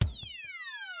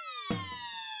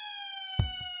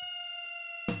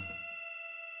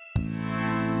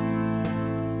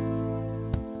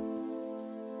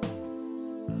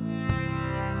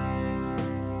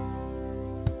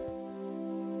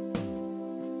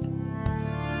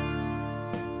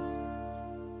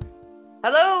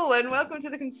Hello and welcome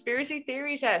to the Conspiracy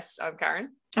Theory Test. I'm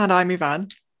Karen. And I'm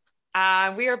Eavan.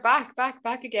 And we are back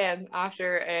again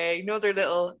after another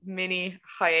little mini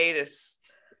hiatus.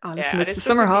 Oh, Yeah, listen, and it's the it's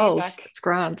good to summer be halls. back. It's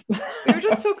grand. We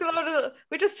just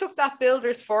took that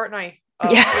builder's fortnight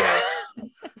of, Yeah.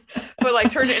 but like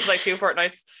turned it into like 2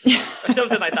 fortnights or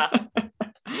something like that.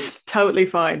 Totally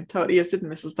fine. Totally. You didn't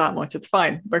miss us that much. It's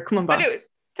fine. We're coming back.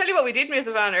 Tell you what we did miss,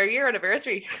 Evan, our year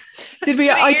anniversary. Did we?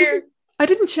 I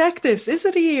didn't check this. Is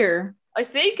it a year? I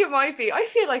think it might be. I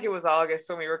feel like it was August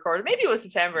when we recorded. Maybe it was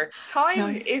September.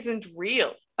 Time isn't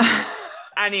real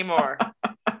anymore.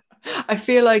 I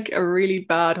feel like a really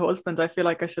bad husband. I feel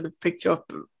like I should have picked you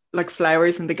up like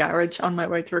flowers in the garage on my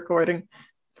way to recording.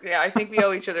 Yeah, I think we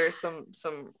owe each other some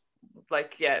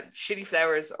like shitty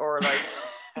flowers or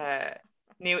like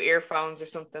new earphones or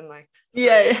something like.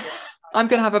 Yeah. I'm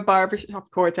gonna have a barbershop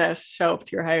quartet show up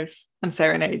to your house and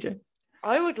serenade you.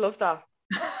 I would love that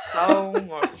so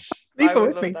much. Leave it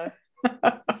with me.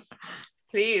 That.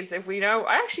 Please, if we know,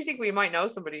 I actually think we might know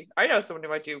somebody. I know somebody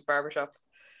who might do barbershop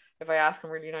if I ask them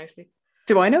really nicely.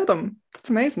 Do I know them? That's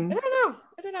amazing. I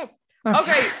don't know. Oh.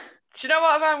 Okay. Do you know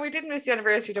what, Evan? We didn't miss the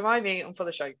anniversary. Don't mind me. I'm full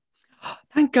of shite.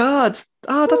 Thank God.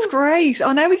 Oh, that's great.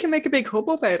 Oh, now we can make a big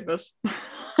hubbub out of it.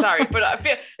 Sorry, but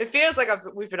it feels like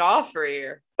we've been off for a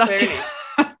year. That's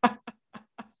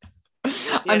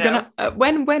I'm gonna.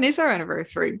 When is our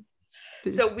anniversary?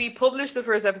 So we published the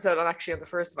first episode on the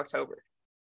 1st of October.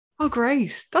 Oh,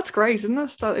 great! That's great, isn't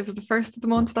it? That it was the first of the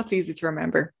month. That's easy to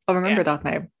remember. I'll remember that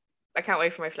now. I can't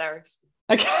wait for my flowers.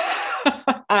 Okay.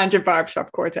 And your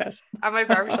barbershop quartet. And my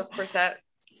barbershop quartet.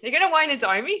 You're gonna wine and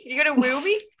dine me? You're gonna woo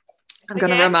me? I'm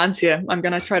gonna romance you. I'm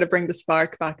gonna try to bring the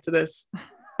spark back to this.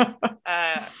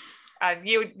 And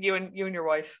you and your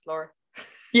wife, Laura.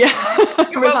 Yeah.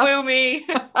 You will woo me.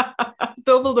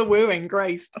 Double the wooing,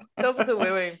 great. Double the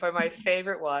wooing by my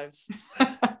favourite wives.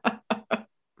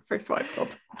 First Wives Club.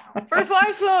 First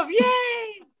Wives Club,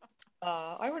 yay!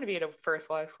 I want to be in a First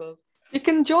Wives Club. You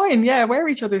can join, yeah. We're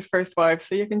each other's first wives,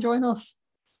 so you can join us.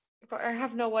 But I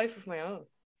have no wife of my own.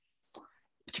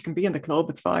 But you can be in the club,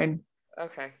 it's fine.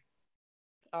 Okay.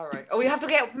 All right. Oh, we have to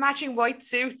get matching white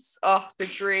suits. Oh, the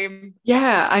dream.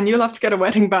 Yeah, and you'll have to get a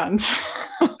wedding band.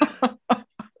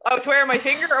 Oh, to wear my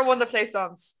finger or one that plays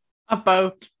songs?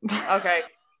 Both. Okay.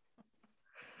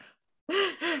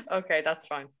 Okay, that's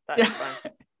fine. That's fine.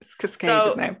 It's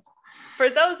cascaded now. For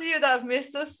those of you that have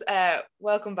missed us,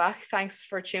 welcome back. Thanks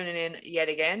for tuning in yet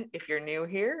again. If you're new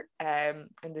here, and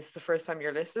this is the first time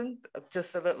you're listening,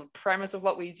 just a little premise of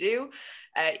what we do.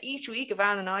 Each week,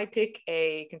 Eavan and I pick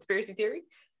a conspiracy theory,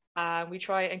 and we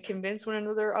try and convince one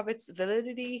another of its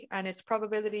validity and its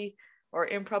probability or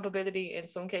improbability in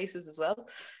some cases as well.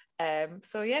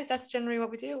 So yeah, that's generally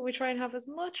what we do. We try and have as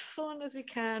much fun as we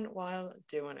can while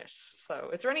doing it.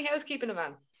 So is there any housekeeping,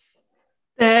 Eavan?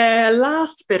 The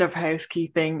last bit of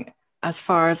housekeeping, as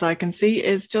far as I can see,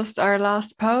 is just our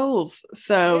last polls.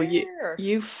 So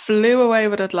you flew away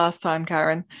with it last time,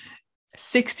 Karen.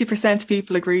 60% of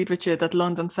people agreed with you that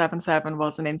London 7/7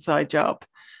 was an inside job.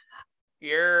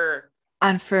 Yeah.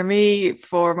 And for me,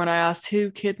 for when I asked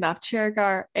who kidnapped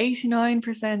Shergar,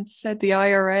 89% said the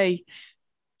IRA.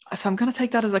 So I'm going to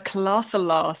take that as a colossal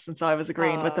loss since I was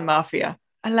agreeing with the mafia.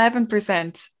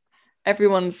 11%.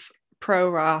 Everyone's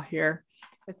pro-Ra here.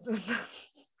 It's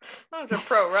not a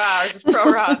pro-Ra, just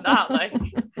pro-Ra on that. Like,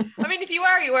 I mean, if you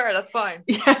are, you are. That's fine.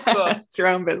 Yeah, it's your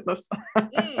own business.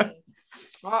 Not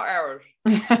ours.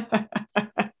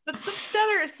 But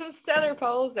some stellar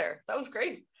polls there. That was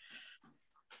great.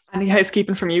 Any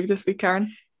housekeeping from you this week,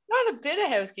 Karen? Not a bit of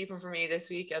housekeeping for me this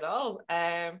week at all.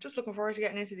 Just looking forward to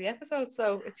getting into the episode.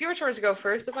 So it's your turn to go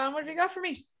first, Eavan. What have you got for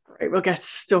me? Right, we'll get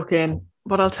stuck in.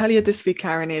 What I'll tell you this week,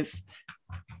 Karen, is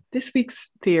this week's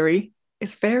theory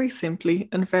is very simply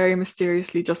and very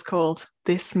mysteriously just called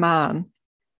This Man.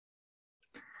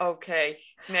 Okay.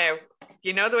 Now,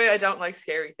 you know the way I don't like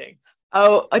scary things.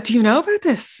 Oh, do you know about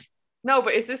this? No,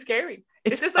 but is this scary?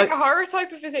 Is this like a horror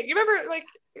type of a thing? You remember, like,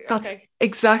 that's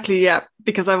exactly, yeah,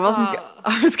 because I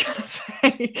was going to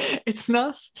say it's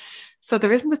not. So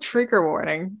there isn't a trigger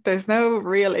warning. There's no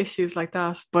real issues like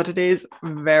that, but it is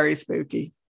very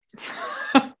spooky.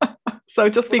 So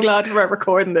just be glad we're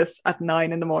recording this at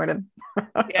 9 a.m.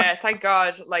 Yeah, thank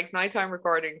God. Like nighttime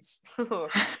recordings. No,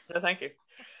 thank you.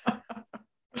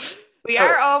 We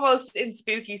are almost in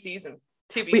spooky season,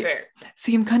 to be fair.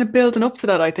 See, I'm kind of building up to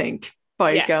that, I think,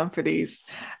 by going for these.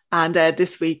 And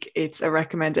this week, it's a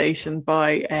recommendation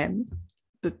by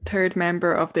the third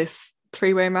member of this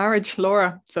three-way marriage,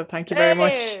 Laura. So thank you very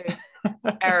much.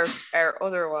 Our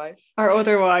other wife. Our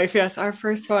other wife, yes, our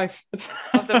first wife.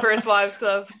 Of the First Wives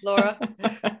Club, Laura.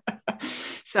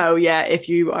 So yeah, if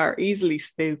you are easily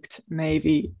spooked,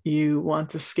 maybe you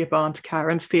want to skip on to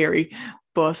Karen's theory.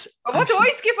 But what do I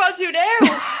skip on to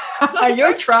now? Like,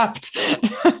 you're trapped.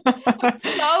 I'm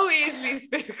so easily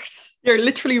spooked. You're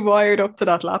literally wired up to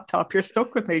that laptop. You're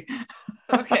stuck with me.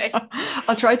 Okay.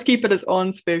 I'll try to keep it as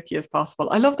unspooky as possible.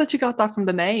 I love that you got that from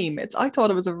the name. I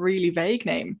thought it was a really vague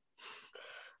name.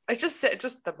 I just said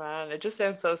just the man. It just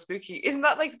sounds so spooky. Isn't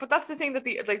that like? But that's the thing that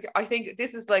I think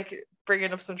this is like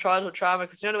bringing up some childhood trauma,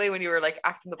 because you know the way when you were like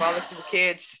acting the bollocks as a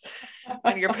kid,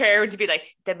 and your parents would be like,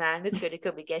 "The man is going to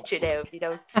come and get you now if you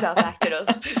don't stop acting up."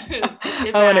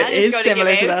 The man is going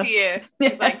to give out to you.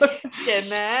 Yeah. Like, the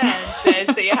man says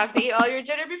that you have to eat all your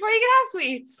dinner before you can have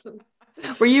sweets.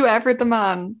 Were you ever the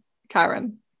man,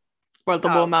 Karen? Well, the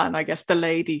woman, I guess, the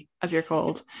lady, as you're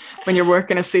called, when you're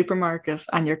working a supermarket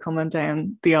and you're coming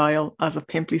down the aisle as a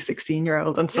pimply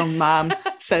 16-year-old and some mom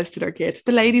says to their kid,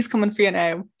 "The lady's coming for you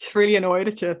now." She's really annoyed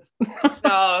at you.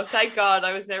 No, thank God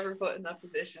I was never put in that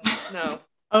position. No.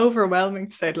 Overwhelming,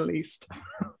 to say the least.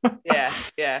 Yeah.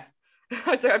 I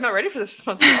was like, I'm not ready for this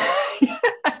responsibility.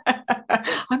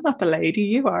 I'm not the lady,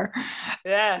 you are.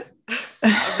 Yeah.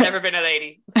 I've never been a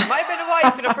lady. I might have been a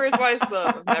wife in a first wives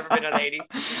club. I've never been a lady.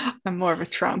 I'm more of a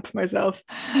tramp myself.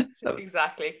 So.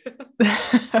 Exactly.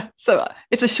 So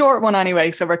it's a short one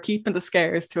anyway, so we're keeping the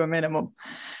scares to a minimum.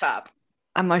 Fab.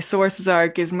 And my sources are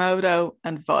Gizmodo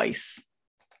and Vice.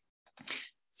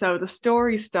 So the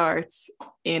story starts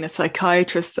in a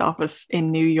psychiatrist's office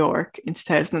in New York in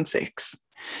 2006.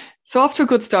 So off to a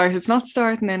good start. It's not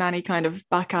starting in any kind of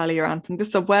back alley or anything. This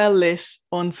is a well-lit,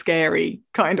 unscary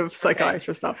kind of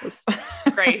psychiatrist office.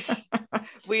 Great.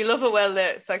 We love a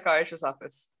well-lit psychiatrist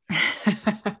office.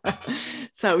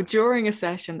 So during a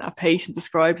session, a patient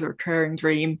describes a recurring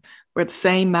dream where the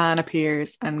same man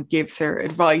appears and gives her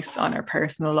advice on her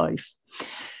personal life.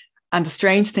 And the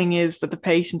strange thing is that the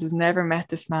patient has never met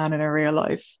this man in her real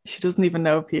life. She doesn't even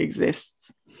know if he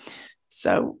exists.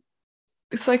 So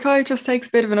the psychiatrist takes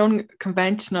a bit of an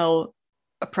unconventional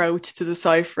approach to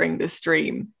deciphering this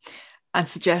dream and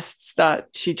suggests that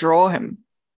she draw him.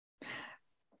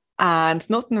 And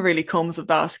nothing really comes of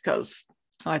that because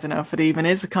I don't know if it even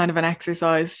is a kind of an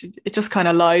exercise. It just kind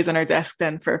of lies on her desk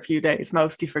then for a few days,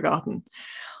 mostly forgotten.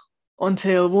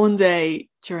 Until one day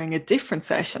during a different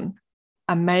session,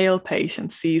 a male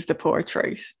patient sees the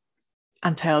portrait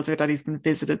and tells her that he's been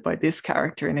visited by this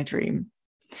character in a dream.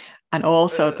 And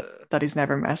also that he's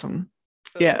never met him.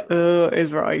 Yeah,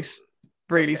 is right.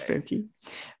 Really spooky.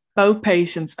 Both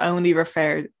patients only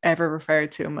ever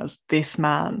referred to him as this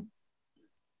man.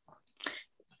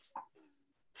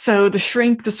 So the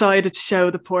shrink decided to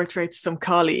show the portrait to some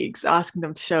colleagues, asking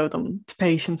them to show them to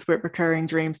patients with recurring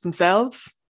dreams themselves.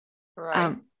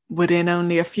 Right. Within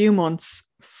only a few months,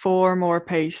 4 more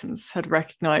patients had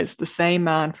recognized the same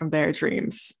man from their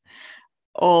dreams,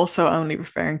 also only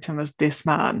referring to him as this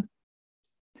man.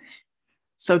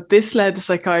 So this led the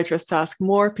psychiatrist to ask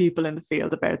more people in the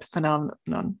field about the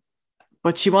phenomenon.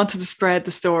 But she wanted to spread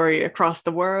the story across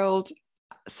the world.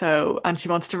 And she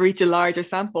wants to reach a larger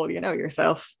sample, you know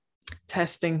yourself,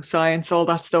 testing, science, all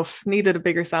that stuff. Needed a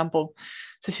bigger sample.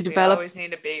 So she developed. You always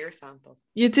need a bigger sample.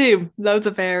 You do. Loads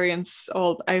of variants,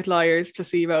 all outliers,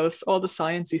 placebos, all the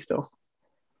sciencey stuff.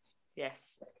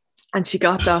 Yes. And she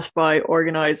got that by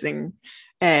organising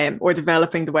or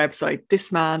developing the website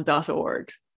thisman.org,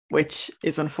 which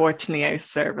is unfortunately out of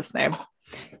service now.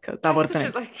 Because that would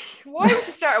have been why would you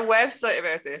start a website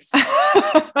about this?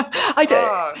 I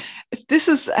don't. This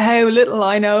is how little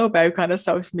I know about kind of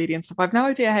social media and stuff. I've no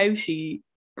idea how she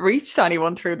reached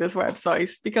anyone through this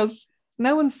website because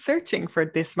no one's searching for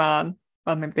this man.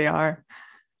 Well, maybe they are.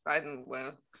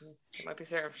 Well, they might be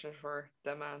searching for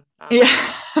the man.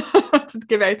 Yeah, just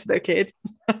give out to their kid.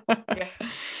 Yeah.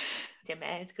 The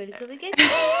man's gonna come again.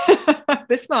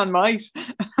 This man might.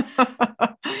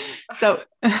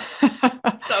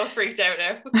 So freaked out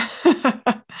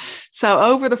now. So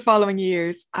over the following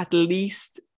years, at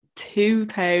least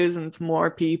 2,000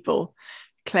 more people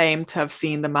claimed to have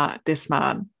seen this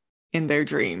man in their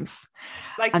dreams.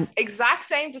 Like exact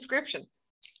same description.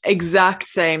 Exact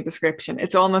same description.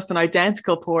 It's almost an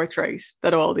identical portrait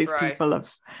that all these people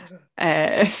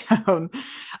have shown.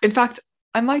 In fact,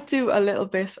 I might do a little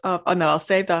bit of, oh no, I'll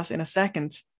save that in a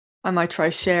second. I might try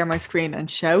share my screen and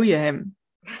show you him.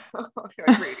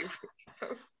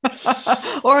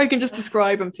 Or I can just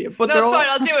describe him to you. But no, it's fine.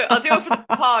 I'll do it for the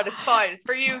pod. It's fine. It's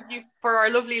for you, for our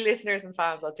lovely listeners and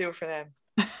fans. I'll do it for them.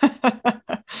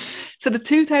 So the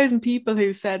 2,000 people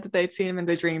who said that they'd seen him in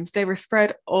their dreams, they were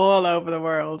spread all over the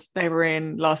world. They were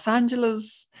in Los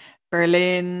Angeles,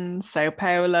 Berlin, Sao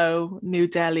Paulo, New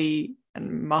Delhi,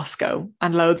 and Moscow,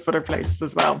 and loads of other places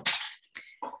as well.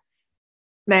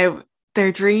 Now,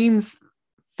 their dreams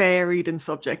varied in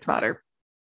subject matter.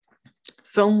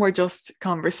 Some were just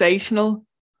conversational,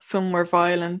 some were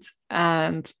violent,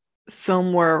 and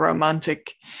some were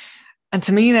romantic. And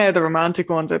to me now, the romantic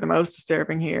ones are the most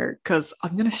disturbing here because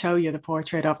I'm going to show you the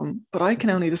portrait of him, but I can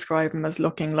only describe him as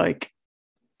looking like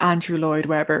Andrew Lloyd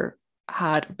Webber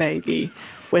had a baby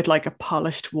with like a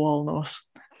polished walnut.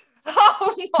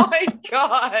 Oh my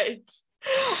God.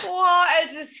 What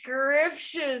a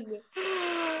description.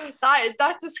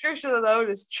 That description alone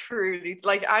is truly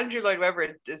like Andrew Lloyd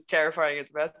Webber is terrifying at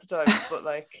the best of times, but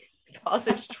like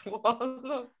polished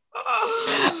walnut.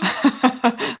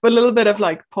 With a little bit of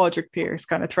like Padraig Pearse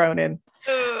kind of thrown in.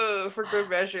 For good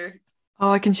measure. Oh,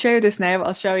 I can share this now.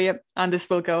 I'll show you. And this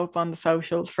will go up on the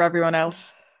socials for everyone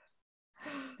else.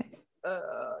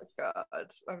 Oh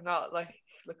God. I'm not like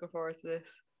looking forward to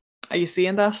this. Are you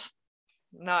seeing that?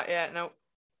 Not yet, no.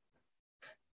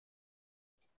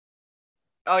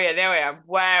 Oh yeah, now I am.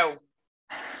 Wow.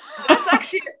 That's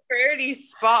actually a fairly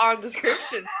spot on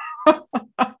description.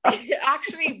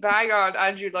 Actually bang on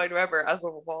Andrew Lloyd Webber as a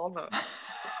walnut.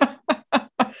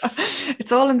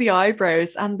 It's all in the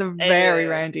eyebrows and the very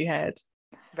roundy head.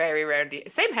 Very roundy.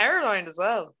 Same hairline as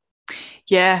well.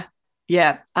 Yeah.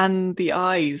 And the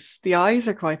eyes. The eyes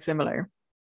are quite similar.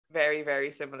 Very,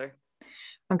 very similar.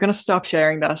 I'm going to stop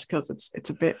sharing that because it's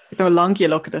a bit, the longer you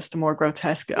look at this, the more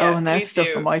grotesque. Yeah, and that's stuff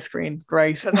on my screen.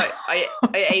 Great. Because I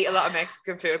ate a lot of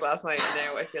Mexican food last night and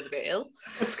now I feel a bit ill.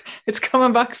 It's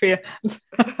coming back for you.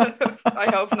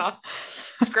 I hope not.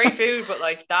 It's great food, but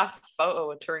like that photo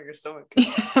would turn your stomach.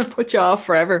 Put you off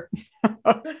forever.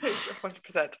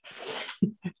 100%.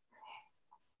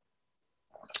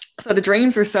 So the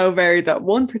dreams were so varied that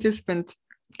one participant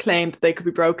claimed they could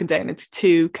be broken down into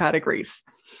two categories.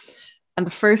 And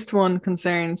the first one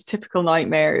concerns typical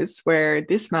nightmares where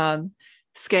this man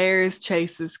scares,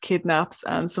 chases, kidnaps,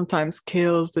 and sometimes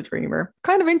kills the dreamer.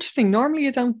 Kind of interesting. Normally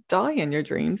you don't die in your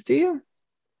dreams, do you?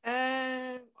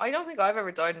 I don't think I've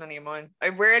ever died in any of mine. I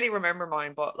rarely remember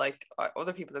mine, but like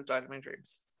other people have died in my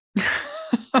dreams.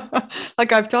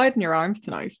 Like I've died in your arms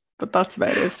tonight, but that's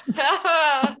about it.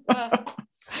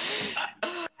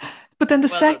 But then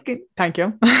thank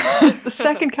you. The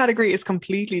second category is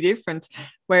completely different,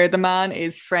 where the man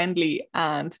is friendly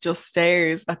and just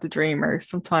stares at the dreamer,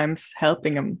 sometimes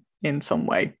helping him in some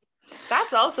way.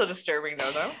 That's also disturbing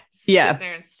though, no? Yeah. Sitting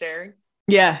there and staring.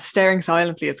 Yeah, staring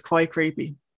silently. It's quite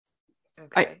creepy.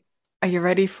 Okay. Are you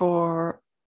ready for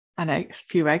a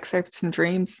few excerpts from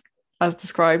dreams as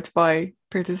described by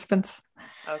participants?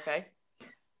 Okay.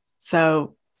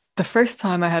 So the first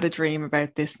time I had a dream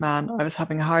about this man, I was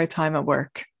having a hard time at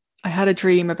work. I had a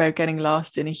dream about getting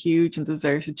lost in a huge and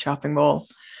deserted shopping mall.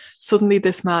 Suddenly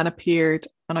this man appeared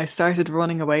and I started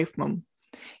running away from him.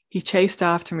 He chased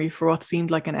after me for what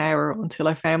seemed like an hour until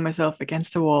I found myself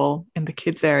against a wall in the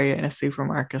kids' area in a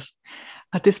supermarket.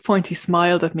 At this point, he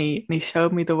smiled at me and he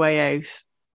showed me the way out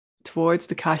towards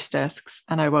the cash desks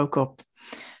and I woke up.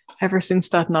 Ever since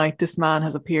that night, this man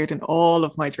has appeared in all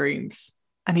of my dreams.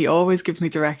 And he always gives me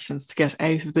directions to get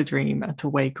out of the dream and to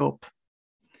wake up.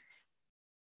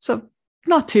 So,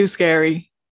 not too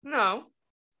scary. No.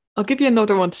 I'll give you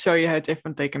another one to show you how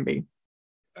different they can be.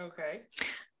 Okay.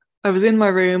 I was in my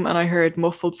room and I heard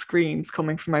muffled screams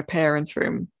coming from my parents'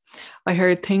 room. I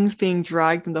heard things being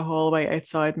dragged in the hallway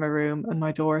outside my room and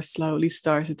my door slowly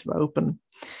started to open.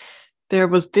 There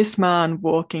was this man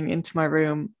walking into my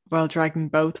room while dragging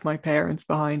both my parents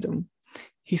behind him.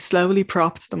 He slowly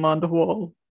propped them on the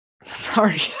wall.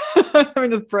 Sorry, I'm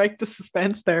going to break the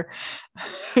suspense there.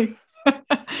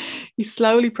 He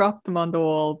slowly propped them on the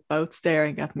wall, both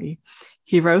staring at me.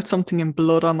 He wrote something in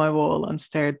blood on my wall and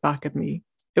stared back at me.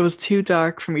 It was too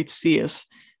dark for me to see it,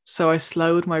 so I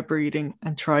slowed my breathing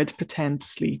and tried to pretend to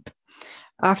sleep.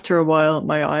 After a while,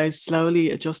 my eyes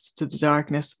slowly adjusted to the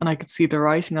darkness and I could see the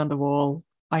writing on the wall.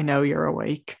 I know you're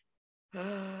awake.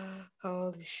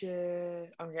 Holy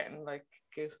shit. I'm getting like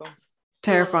goosebumps.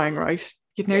 Terrifying, right?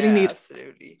 You'd nearly need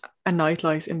absolutely a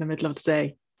nightlight in the middle of the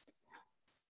day.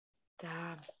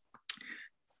 Damn.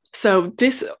 So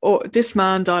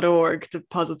thisman.org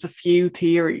deposits a few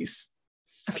theories,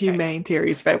 a few main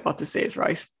theories about what this is,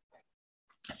 right?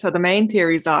 So the main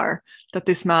theories are that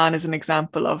this man is an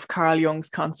example of Carl Jung's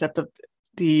concept of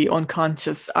the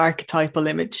unconscious archetypal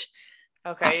image.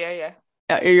 Okay, yeah.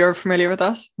 You're familiar with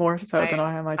that? More so than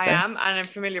I am, I'd say. I am, and I'm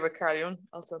familiar with Carl Jung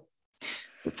also.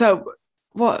 So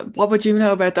what would you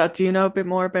know about that? Do you know a bit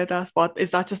more about that? What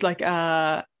is that, just like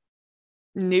a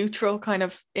neutral kind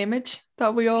of image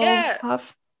that we all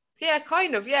have? Yeah,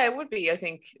 kind of. Yeah, it would be, I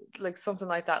think, like something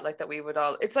like that we would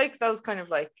all, it's like those kind of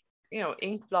like,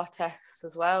 ink blot texts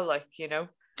as well, like,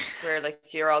 where like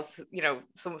you're all, you know,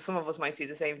 some of us might see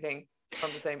the same thing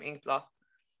from the same ink blot,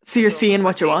 So and you're some of us seeing might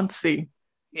what you see, want to see,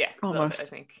 yeah, a little bit, I almost.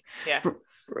 think. Yeah,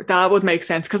 That would make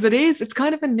sense because it's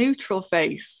kind of a neutral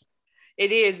face.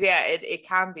 it is. Yeah, it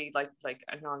can be like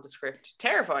a nondescript,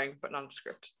 terrifying, but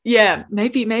nondescript. Yeah,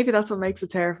 maybe that's what makes it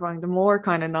terrifying. The more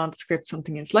kind of nondescript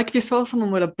something is. Like if you saw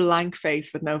someone with a blank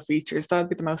face with no features, that would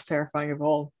be the most terrifying of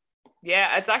all.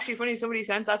 Yeah, it's actually funny. Somebody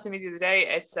sent that to me the other day.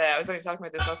 It's I was only talking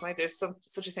about this last night. There's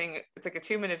such a thing. It's like a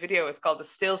 2-minute video. It's called the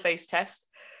still face test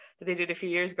that they did a few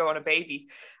years ago on a baby,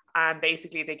 and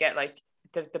basically they get like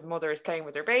the mother is playing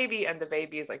with her baby, and the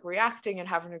baby is like reacting and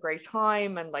having a great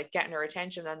time and like getting her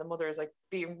attention, and the mother is like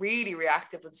being really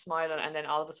reactive and smiling, and then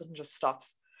all of a sudden just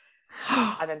stops,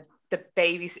 and then the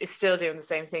baby is still doing the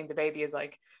same thing. The baby is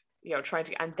like, you know, trying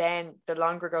to, and then the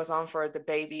longer goes on for the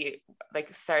baby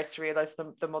like starts to realize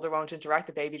the mother won't interact.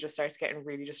 The baby just starts getting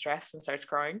really distressed and starts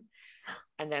crying,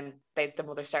 and then the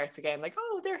mother starts again like,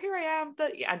 oh, there, here I am,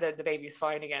 and the baby's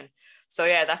fine again. So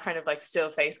yeah, that kind of like still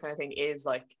face kind of thing is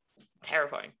like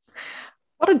terrifying.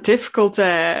 What a difficult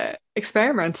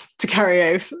experiment to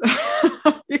carry out.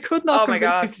 You could not Oh my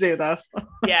convince me gosh. to do that.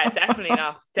 Yeah, definitely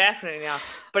not. Definitely not.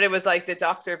 But it was like the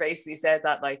doctor basically said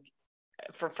that like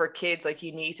for kids, like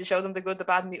you need to show them the good, the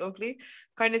bad, and the ugly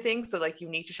kind of thing. So like you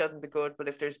need to show them the good, but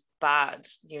if there's bad,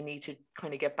 you need to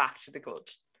kind of get back to the good.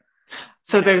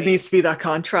 So You know what there I mean? needs to be that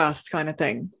contrast kind of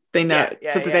thing. They know.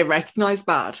 Yeah, So yeah, do they yeah. recognize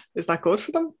bad? Is that good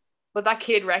for them? But that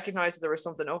kid recognized there was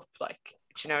something up, like,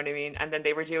 do you know what I mean? And then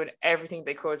they were doing everything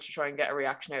they could to try and get a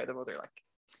reaction out of the mother, like.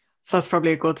 So that's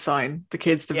probably a good sign. The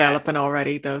kid's Yeah, developing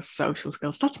already those social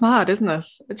skills. That's mad, isn't it?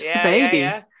 It's just a yeah, yeah, baby.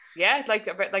 yeah. Yeah,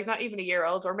 like not even a year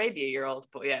old, or maybe a year old,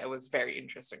 but yeah, it was very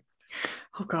interesting.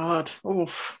 Oh God.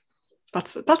 Oof.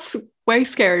 That's way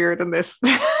scarier than this.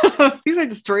 These are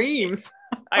just dreams.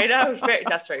 I know,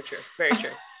 that's very true. Very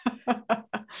true.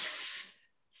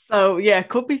 So yeah, it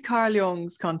could be Carl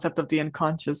Jung's concept of the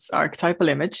unconscious archetypal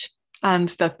image, and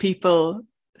that people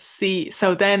see.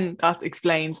 So then that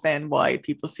explains then why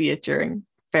people see it during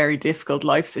very difficult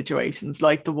life situations,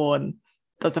 like the one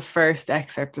that the first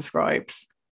excerpt describes.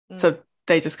 So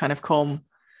they just kind of come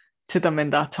to them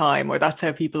in that time, or that's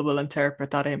how people will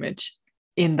interpret that image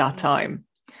in that time.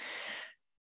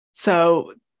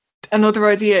 So another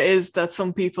idea is that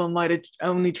some people might have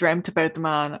only dreamt about the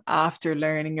man after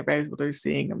learning about what they're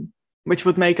seeing him, which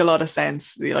would make a lot of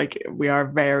sense. Like we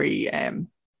are very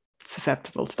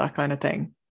susceptible to that kind of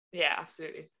thing. Yeah,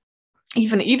 absolutely.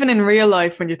 Even in real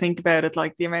life, when you think about it,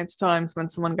 like the amount of times when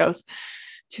someone goes,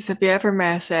 she said, have you ever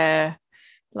met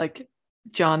like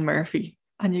John Murphy?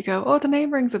 And you go, oh, the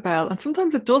name rings a bell. And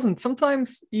sometimes it doesn't.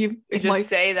 Sometimes you just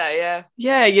say that, yeah.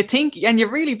 Yeah, you think and you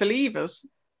really believe it,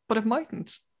 but it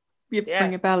mightn't. You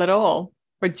ring a bell at all.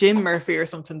 Or Jim Murphy or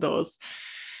something does.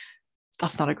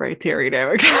 That's not a great theory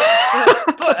there.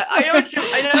 But I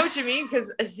know what you mean,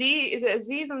 because Aziz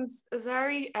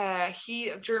Ansari,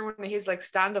 he during one of his like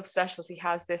stand-up specials, he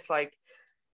has this like,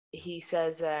 he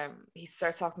says he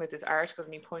starts talking about this article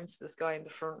and he points to this guy in the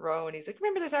front row and he's like,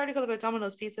 remember this article about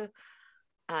Domino's Pizza?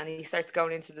 And he starts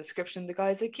going into the description. The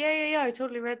guy's like, yeah, I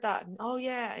totally read that. And oh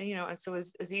yeah, and you know, and so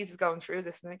as Aziz is going through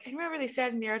this, and like, I remember they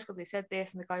said in the article, they said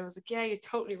this, and the guy was like, yeah, you're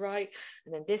totally right.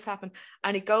 And then this happened,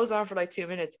 and it goes on for like 2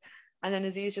 minutes, and then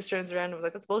Aziz just turns around and was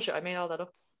like, that's bullshit. I made all that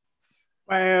up.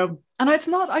 Wow. And it's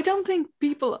not. I don't think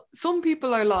some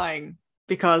people are lying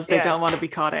because they don't want to be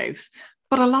caught out,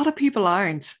 but a lot of people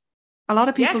aren't. A lot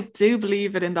of people do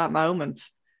believe it in that moment.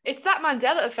 It's that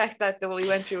Mandela effect that we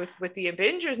went through with the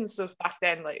Impingers and stuff back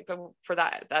then, like for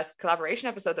that collaboration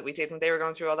episode that we did when they were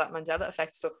going through all that Mandela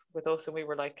effect stuff with us, and we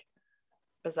were like,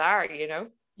 bizarre, you know?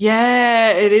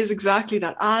 Yeah, it is exactly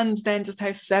that. And then just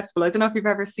how susceptible. I don't know if you've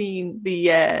ever seen the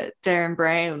Darren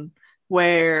Brown,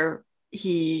 where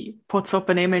he puts up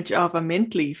an image of a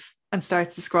mint leaf and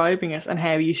starts describing it and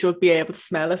how you should be able to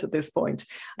smell it at this point.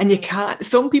 And you can't,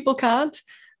 some people can't,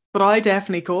 but I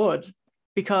definitely could,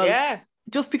 because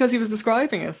just because he was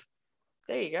describing it.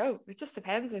 There you go. It just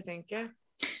depends, I think. Yeah.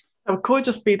 So it could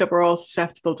just be that we're all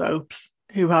susceptible dopes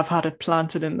who have had it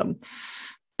planted in them.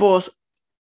 But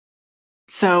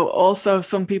so also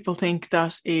some people think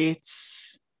that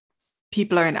it's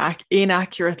people are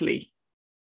inaccurately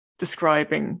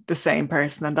describing the same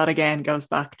person. And that again goes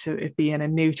back to it being a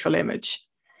neutral image.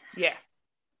 Yeah.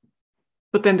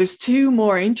 But then there's two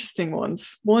more interesting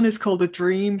ones. One is called the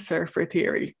dream surfer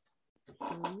theory.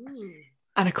 Ooh.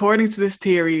 And according to this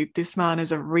theory, this man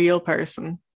is a real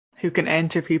person who can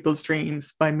enter people's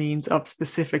dreams by means of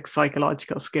specific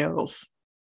psychological skills.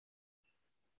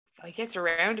 He gets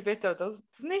around a bit though,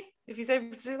 doesn't he? If he's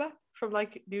able to do that from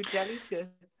like New Delhi to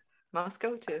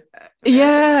Moscow to America.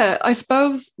 Yeah, I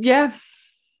suppose. Yeah,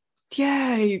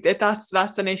 yeah.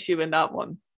 That's an issue in that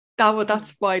one.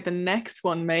 That's why the next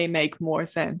one may make more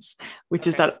sense, which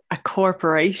is Okay. that a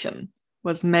corporation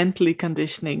was mentally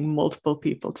conditioning multiple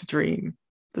people to dream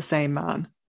the same man.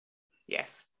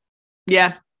 Yes.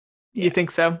 Yeah, you Yeah.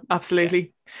 think so? Yeah.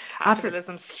 Absolutely. Adver-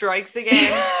 Capitalism strikes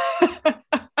again.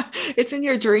 it's in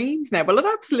your dreams now. Well, it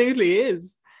absolutely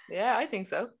is. Yeah, I think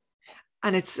so.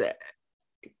 And it's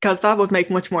because that would make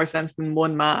much more sense than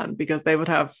one man because they would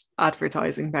have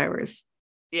advertising powers.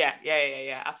 Yeah.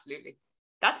 Absolutely.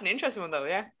 That's an interesting one, though.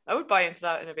 Yeah, I would buy into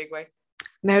that in a big way.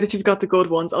 Now that you've got the good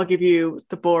ones, I'll give you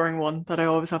the boring one that I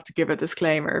always have to give a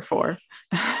disclaimer for.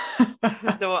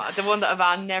 The one that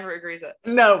Eavan never agrees with.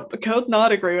 No, I could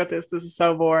not agree with this. This is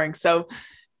so boring. So,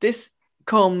 this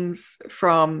comes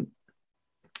from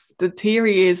the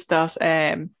theory is that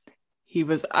he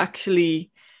was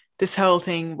actually, this whole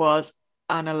thing was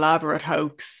an elaborate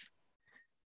hoax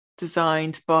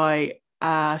designed by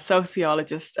a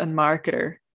sociologist and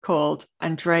marketer called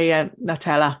Andrea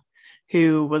Natella,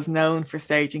 who was known for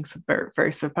staging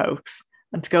subversive hoax.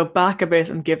 And to go back a bit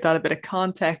and give that a bit of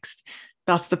context,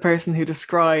 that's the person who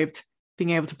described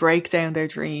being able to break down their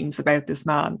dreams about this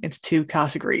man into two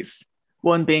categories,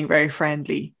 one being very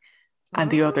friendly and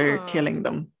the other Oh. killing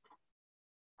them.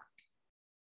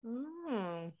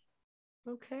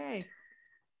 Okay.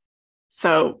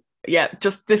 So yeah,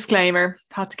 just disclaimer,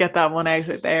 had to get that one out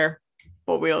of there,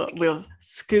 but we'll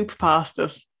scoop past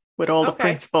it with all the Okay.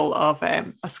 principle of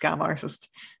a scam artist.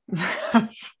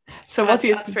 So what As, do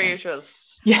you as per think? usual.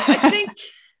 Yeah, I think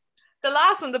the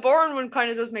last one, the boring one, kind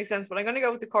of does make sense, but I'm going to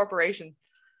go with the corporation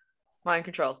mind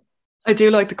control I do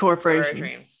like the for our corporation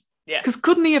dreams. because Yes.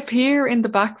 couldn't he appear in the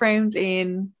background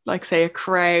in, like, say, a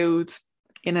crowd,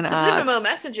 in an ad, Subliminal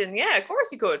messaging. Yeah, of course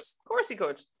he could. Of course he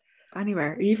could.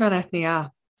 anywhere, even at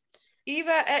Nia?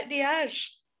 Eva et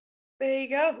Niage. There you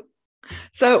go.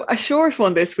 So a short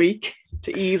one this week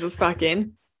to ease us back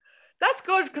in. That's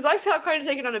good because I've kind of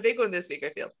taken on a big one this week, I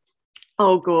feel.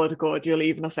 Oh, good. You're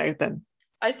leaving us out then.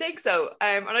 I think so.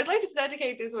 And I'd like to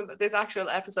dedicate this actual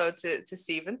episode to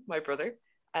Stephen, my brother,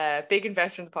 big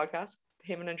investor in the podcast.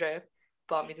 Him and Andrea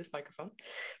bought me this microphone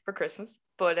for Christmas,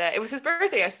 but it was his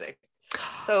birthday yesterday.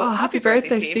 So Oh, happy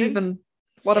birthday, Stephen.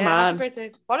 What a Yeah, happy man.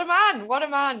 birthday. What a man. What a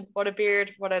man. What a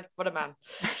beard. What a man.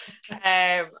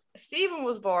 Stephen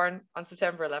was born on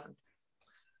September 11th.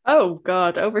 Oh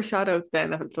God, overshadowed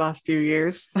then of the last few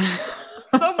years.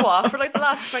 Somewhat for like the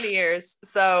last 20 years.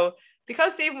 So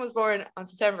because Stephen was born on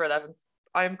September 11th,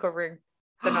 I'm covering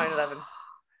the 9/11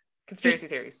 conspiracy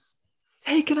theories.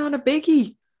 Taking on a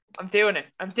biggie. I'm doing it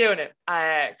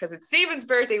because it's Stephen's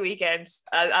birthday weekend.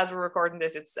 As we're recording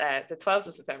this, it's the 12th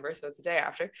of September, so it's the day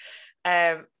after.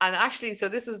 And actually, so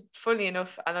this was funny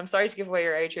enough, and I'm sorry to give away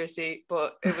your age here, Steve,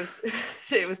 but it was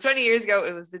it was 20 years ago.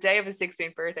 It was the day of his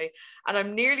 16th birthday, and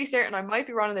I'm nearly certain, I might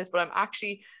be wrong on this, but I'm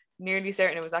actually nearly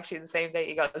certain it was actually the same day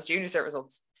he got his junior cert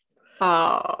results.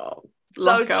 Oh,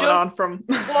 So going on from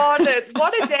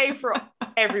what a day for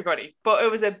everybody, but it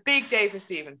was a big day for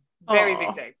Stephen. Very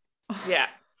big day. Yeah.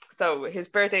 So his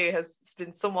birthday has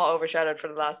been somewhat overshadowed for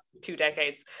the last 2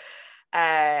 decades.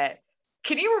 Can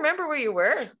you remember where you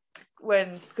were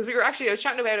when, because I was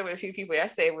chatting about it with a few people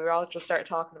yesterday, we were all just started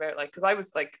talking about, like, because I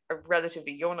was like a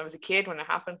relatively young, I was a kid when it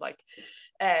happened, like,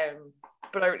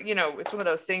 but it's one of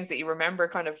those things that you remember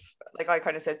kind of, like I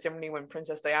kind of said similarly when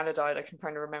Princess Diana died, I can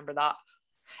kind of remember that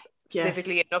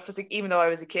vividly enough, as like, even though I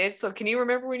was a kid. So can you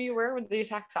remember when you were when the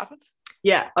attacks happened?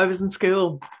 Yeah, I was in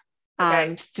school,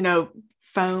 okay. And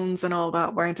phones and all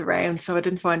that weren't around, so I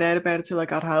didn't find out about it till I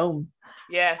got home.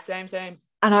 Yeah, same.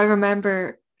 And I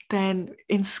remember then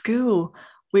in school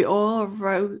we all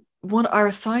wrote our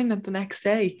assignment the next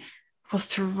day was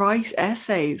to write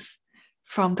essays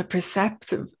from the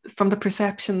perspective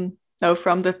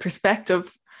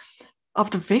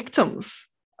of the victims.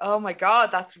 Oh my God,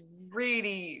 that's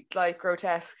really like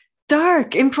grotesque.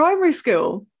 Dark in primary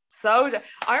school. So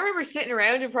I remember sitting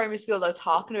around in primary school though,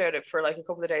 talking about it for like a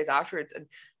couple of days afterwards, and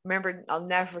remember, I'll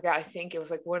never forget, I think it was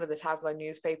like one of the tabloid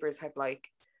newspapers had like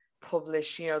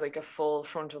published, like a full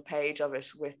frontal page of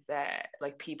it with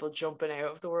like people jumping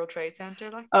out of the World Trade Center.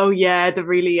 Like, oh yeah, the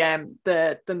really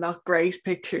the not great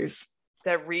pictures.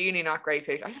 They're really not great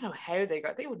pictures. I don't know how they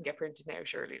wouldn't get printed now,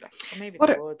 surely. Like, or maybe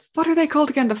they would. What are they called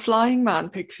again? The flying man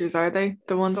pictures, are they?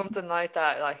 The ones, something like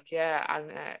that. Like, yeah,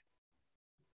 and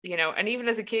and even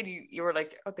as a kid, you were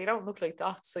like, oh, they don't look like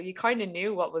dots. So you kind of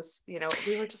knew what was,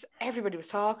 everybody was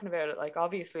talking about it, like,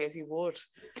 obviously, as you would.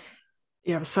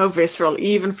 Yeah, it was so visceral,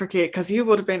 even for kids, because you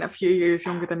would have been a few years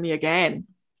younger than me again,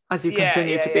 as you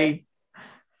continue to be.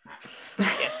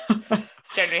 Yes,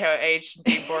 it's generally how age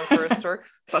being born first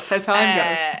works. That's how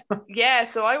time goes. Yeah,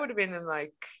 so I would have been in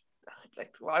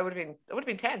well, I would have been 10. I would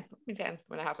have been 10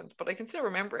 when it happened, but I can still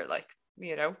remember it, like,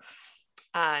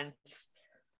 and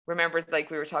remember,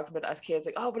 like, we were talking about as kids,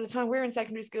 like, oh, by the time we're in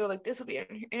secondary school, like, this will be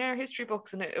in our history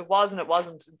books, and it was and it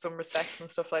wasn't in some respects and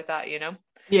stuff like that,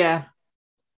 Yeah.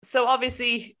 So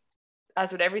obviously,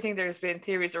 as with everything, there's been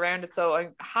theories around it. So I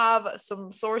have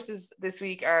some sources this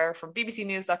week are from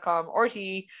bbcnews.com,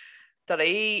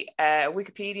 RTE.ie,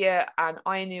 Wikipedia, and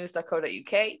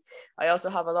inews.co.uk. I also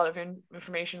have a lot of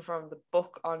information from the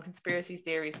book on conspiracy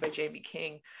theories by Jamie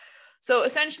King. So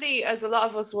essentially, as a lot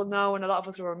of us will know and a lot of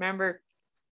us will remember,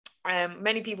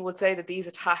 many people would say that these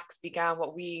attacks began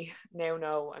what we now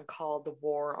know and call the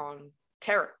War on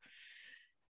Terror.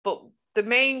 But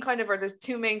there's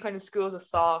two main kind of schools of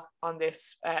thought on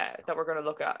this that we're going to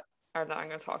look at, or that I'm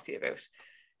going to talk to you about,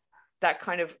 that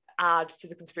kind of add to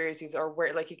the conspiracies, or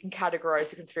where, like, you can categorize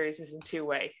the conspiracies in two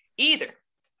ways. Either,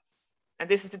 and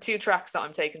this is the two tracks that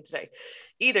I'm taking today,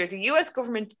 either the US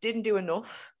government didn't do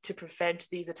enough to prevent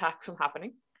these attacks from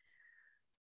happening,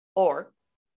 or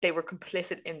they were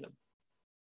complicit in them.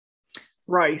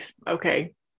 Right.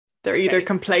 Okay. They're either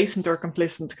complacent or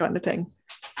complicit kind of thing.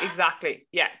 Exactly.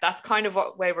 Yeah, that's kind of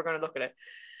what way we're going to look at it.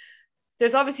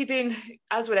 There's obviously been,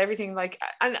 as with everything, like,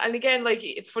 and again, like,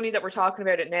 it's funny that we're talking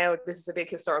about it now. This is a big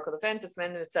historical event that's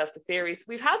lending itself to theories.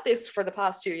 We've had this for the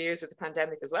past 2 years with the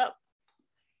pandemic as well.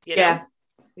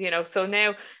 So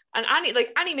now, and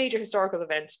any major historical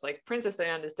event, like Princess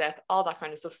Diana's death, all that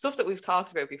kind of stuff that we've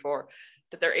talked about before,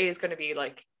 that there is going to be,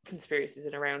 like, conspiracies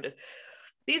in around it.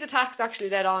 These attacks actually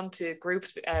led on to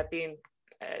groups being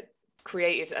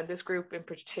created, and this group in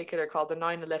particular called the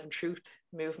 9/11 Truth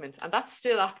Movement, and that's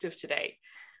still active today,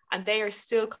 and they are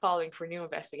still calling for new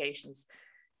investigations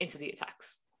into the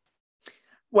attacks.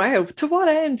 Wow, to what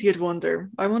end, you'd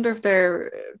wonder? I wonder if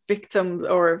they're victims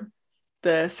or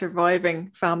the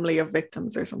surviving family of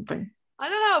victims or something. I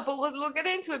don't know, but we'll get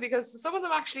into it, because some of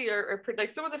them actually are like,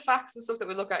 some of the facts and stuff that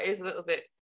we look at is a little bit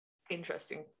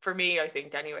interesting for me, I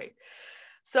think, anyway.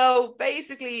 So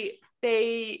basically,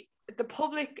 the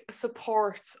public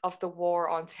support of the war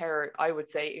on terror, I would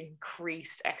say,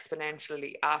 increased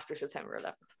exponentially after September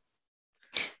 11th.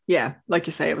 Yeah, like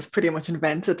you say, it was pretty much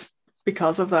invented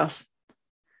because of that.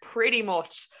 Pretty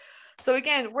much. So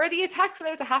again, were the attacks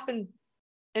allowed to happen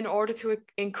in order to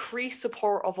increase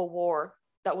support of a war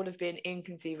that would have been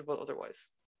inconceivable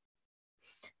otherwise?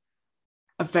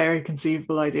 A very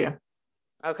conceivable idea.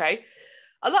 Okay.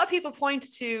 A lot of people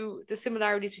point to the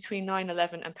similarities between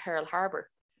 9/11 and Pearl Harbor,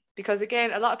 because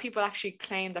again, a lot of people actually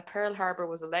claim that Pearl Harbor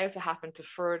was allowed to happen to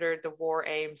further the war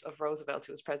aims of Roosevelt,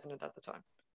 who was president at the time.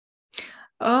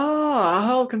 Oh, a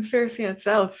whole conspiracy in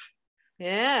itself.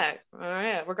 Yeah, all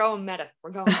right, we're going meta.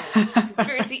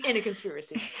 Conspiracy in a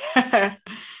conspiracy.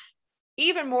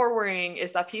 Even more worrying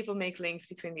is that people make links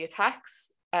between the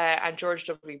attacks and George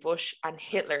W. Bush and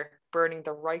Hitler burning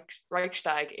the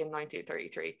Reichstag in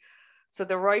 1933. So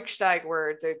the Reichstag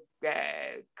were the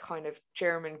kind of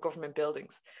German government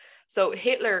buildings. So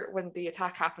Hitler, when the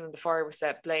attack happened and the fire was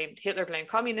set, Hitler blamed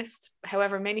communists.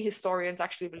 However, many historians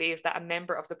actually believe that a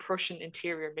member of the Prussian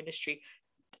Interior Ministry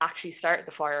actually started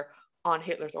the fire on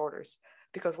Hitler's orders.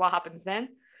 Because what happens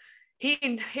then?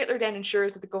 Hitler then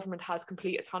ensures that the government has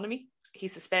complete autonomy. He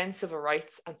suspends civil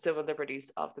rights and civil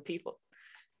liberties of the people.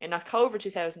 In October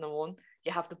 2001,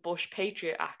 you have the Bush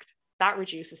Patriot Act. That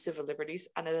reduces civil liberties,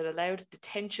 and it allowed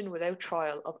detention without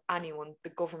trial of anyone the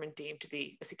government deemed to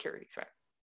be a security threat.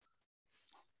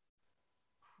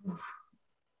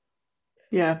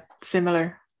 Yeah,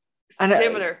 similar.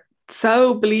 Similar.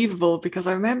 So believable, because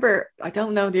I remember, I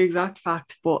don't know the exact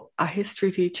fact, but a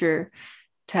history teacher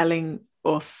telling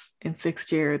us in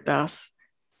sixth year that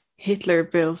Hitler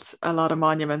built a lot of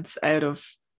monuments out of,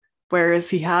 whereas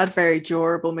he had very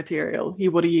durable material, he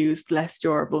would have used less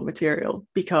durable material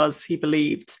because he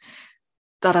believed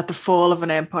that at the fall of an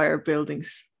empire,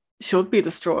 buildings should be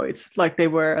destroyed like they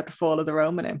were at the fall of the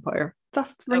Roman Empire.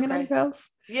 That ringing any bells?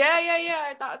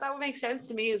 Yeah. That would make sense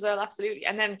to me as well, absolutely.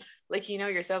 And then, like, you know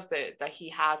yourself, that he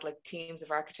had like teams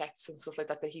of architects and stuff like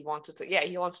that he wanted to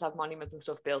have monuments and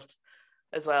stuff built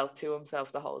as well to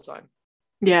himself the whole time.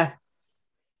 Yeah.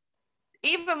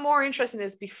 Even more interesting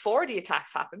is, before the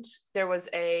attacks happened, there was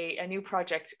a new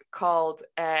project called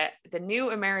the New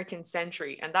American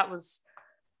Century, and when was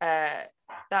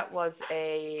that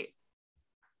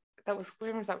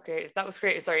created? That was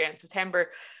created, in September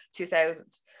 2000.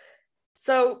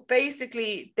 So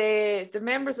basically, the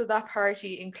members of that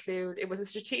party include, it was a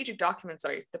strategic document,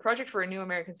 the project for a New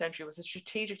American Century was a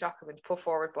strategic document put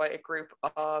forward by a group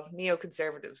of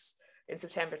neoconservatives in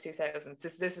September 2000.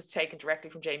 This is taken directly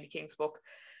from Jamie King's book.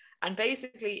 And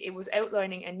basically, it was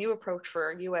outlining a new approach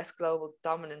for US global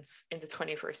dominance in the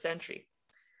 21st century.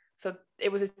 So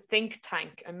it was a think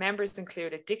tank, and members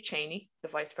included Dick Cheney, the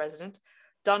vice president,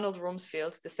 Donald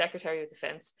Rumsfeld, the Secretary of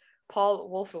Defense, Paul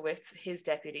Wolfowitz, his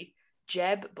deputy,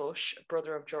 Jeb Bush,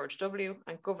 brother of George W.,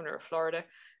 and governor of Florida,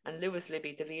 and Lewis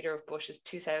Libby, the leader of Bush's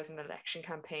 2000 election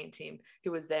campaign team,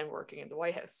 who was then working in the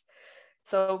White House.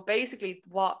 So basically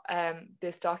what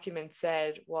this document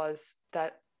said was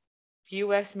that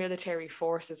US military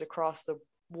forces across the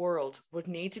world would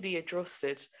need to be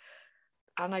adjusted,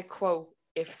 and I quote,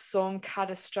 if some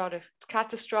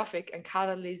catastrophic and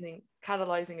catalyzing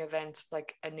event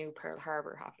like a new Pearl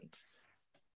Harbor happened.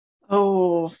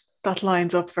 Oh, that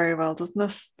lines up very well, doesn't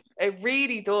it? It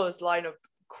really does line up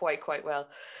quite well.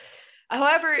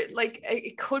 However, like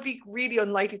it could be really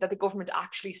unlikely that the government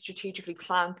actually strategically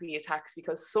planned the attacks,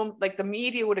 because the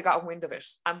media would have gotten wind of it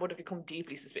and would have become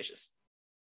deeply suspicious.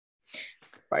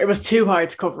 Right, it was too hard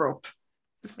to cover up.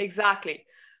 Exactly.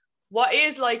 What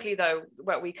is likely, though,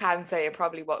 what we can say and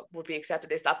probably what would be accepted,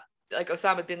 is that like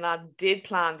Osama bin Laden did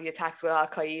plan the attacks with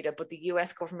Al-Qaeda, but the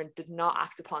US government did not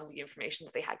act upon the information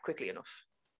that they had quickly enough.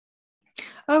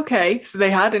 Okay, so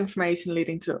they had information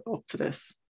leading up to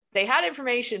this. They had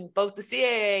information, both the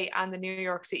CIA and the New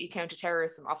York City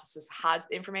counterterrorism offices had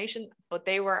information, but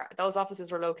those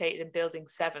offices were located in Building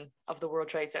 7 of the World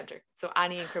Trade Center. So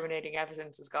any incriminating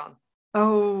evidence is gone.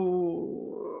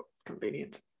 Oh,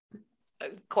 convenient.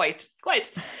 Quite.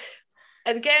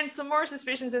 And again, some more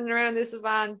suspicions in and around this,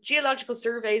 Eavan. Geological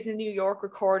surveys in New York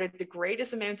recorded the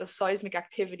greatest amount of seismic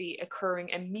activity occurring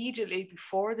immediately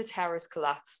before the towers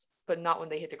collapsed, but not when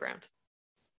they hit the ground.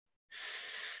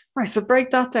 Right, so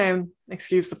break that down.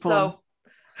 Excuse the pun.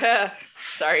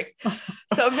 Sorry.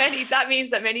 That means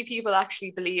that many people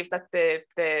actually believe that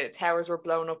the towers were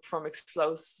blown up from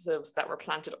explosives that were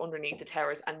planted underneath the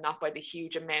towers, and not by the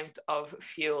huge amount of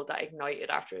fuel that ignited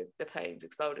after the planes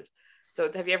exploded. So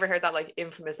have you ever heard that like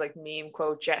infamous like meme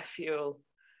quote, jet fuel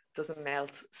doesn't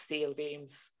melt steel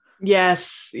beams?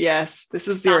 Yes. This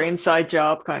is your inside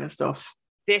job kind of stuff.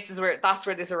 That's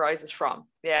where this arises from.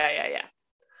 Yeah.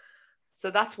 So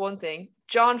that's one thing.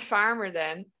 John Farmer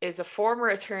then is a former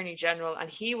attorney general, and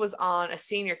he was on the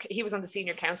senior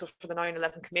counsel for the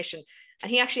 9/11 Commission, and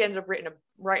he actually ended up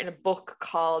writing a book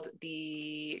called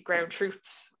The Ground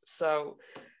Truth. So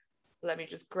let me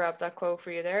just grab that quote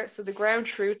for you there. So The Ground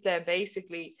Truth then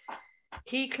basically,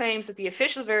 he claims that the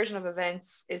official version of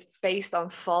events is based on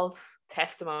false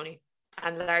testimony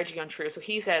and largely untrue. So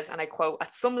he says, and I quote,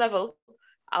 at some level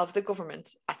of the government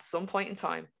at some point in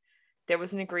time, there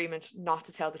was an agreement not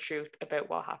to tell the truth about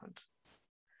what happened.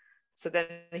 So then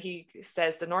he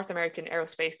says the North American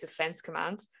Aerospace Defense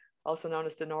Command, also known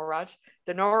as the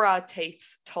NORAD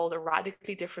tapes told a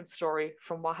radically different story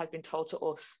from what had been told to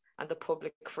us and the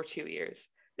public for 2 years.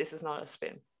 This is not a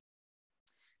spin.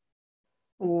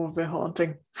 Oh, a bit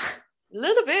haunting. A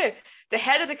little bit. The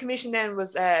head of the commission then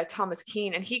was Thomas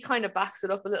Keane, and he kind of backs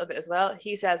it up a little bit as well.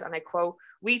 He says, and I quote,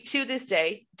 "We to this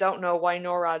day don't know why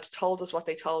NORAD told us what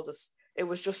they told us. It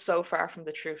was just so far from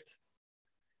the truth."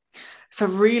 So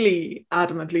really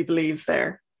adamantly believes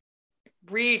there.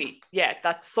 Really, yeah,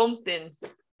 that's something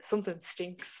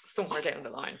stinks somewhere down the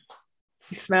line.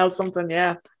 He smelled something,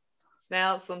 yeah.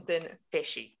 Smelled something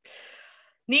fishy.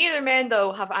 Neither men,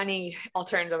 though, have any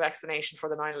alternative explanation for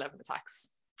the 9/11 attacks.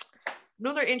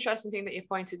 Another interesting thing that you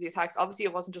point to the attacks, obviously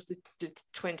it wasn't just the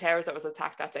Twin Towers that was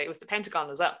attacked that day, it was the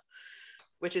Pentagon as well,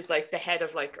 which is like the head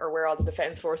of or where all the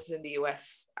defense forces in the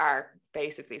US are,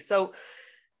 basically. So,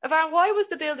 Eavan, why was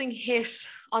the building hit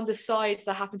on the side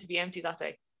that happened to be empty that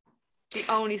day? The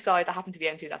only side that happened to be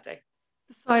empty that day.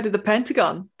 The side of the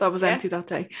Pentagon that was empty that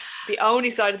day. The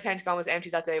only side of the Pentagon was empty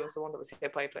that day was the one that was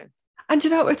hit by a plane. And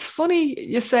it's funny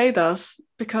you say that,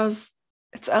 because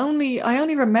I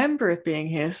only remember it being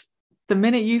hit the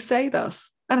minute you say that.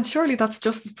 And surely that's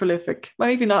just as prolific,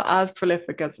 maybe not as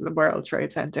prolific as the World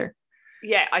Trade Center.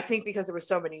 Yeah, I think because there were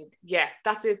so many,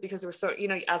 that's it, because there were so,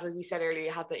 as we said earlier,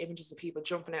 you had the images of people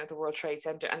jumping out of the World Trade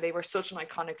Center, and they were such an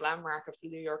iconic landmark of the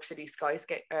New York City skyline,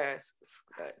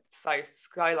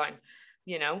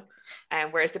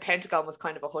 whereas the Pentagon was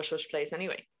kind of a hush-hush place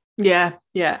anyway. Yeah.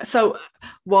 So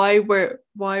why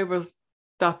was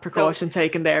that precaution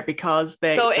taken there? Because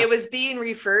it was being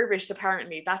refurbished,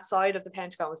 apparently. That side of the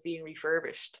Pentagon was being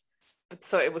refurbished. But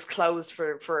so it was closed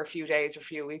for a few days or a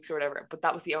few weeks or whatever. But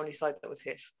that was the only side that was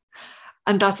hit.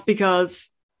 And that's because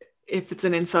if it's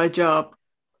an inside job,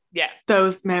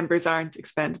 those members aren't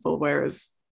expendable,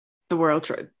 whereas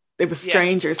it was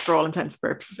strangers for all intents and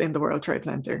purposes in the World Trade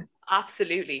Center.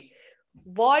 Absolutely.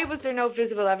 Why was there no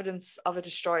visible evidence of a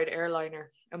destroyed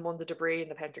airliner among the debris in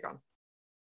the Pentagon?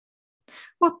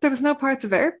 What? There was no parts of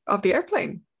the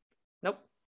airplane. Nope,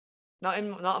 not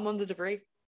among the debris.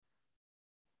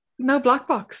 No black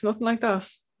box, nothing like that.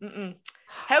 Mm-mm.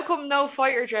 How come no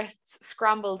fighter jets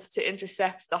scrambled to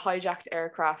intercept the hijacked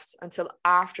aircraft until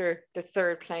after the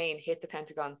third plane hit the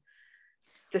Pentagon?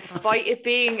 Despite it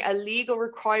being a legal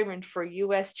requirement for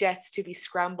US jets to be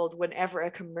scrambled whenever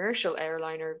a commercial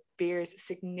airliner veers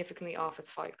significantly off its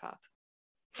flight path.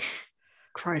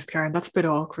 Christ, Karen, that's a bit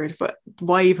awkward, but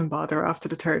why even bother after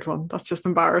the third one? That's just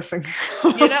embarrassing.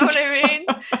 You know what I mean?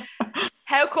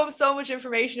 How come so much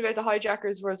information about the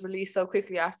hijackers was released so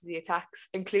quickly after the attacks,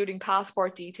 including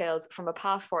passport details from a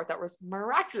passport that was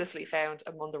miraculously found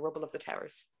among the rubble of the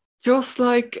towers? Just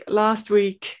like last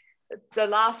week. The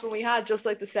last one we had, just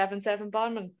like the 7/7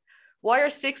 bombing. Why are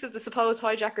 6 of the supposed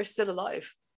hijackers still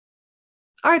alive?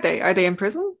 Are they? Are they in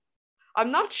prison?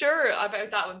 I'm not sure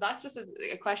about that one. That's just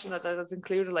a question that was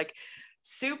included. Like,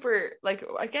 super, like,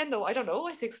 again, though, I don't know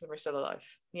why 6 of them are still alive,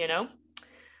 you know?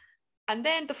 And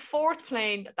then the fourth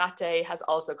plane that day has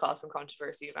also caused some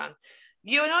controversy, Eavan.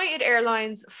 United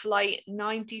Airlines Flight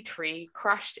 93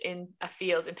 crashed in a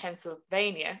field in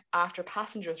Pennsylvania after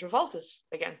passengers revolted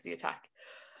against the attack.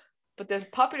 But the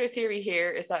popular theory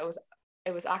here is that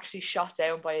it was actually shot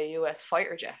down by a US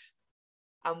fighter jet.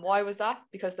 And why was that?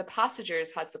 Because the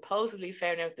passengers had supposedly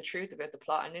found out the truth about the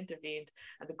plot and intervened,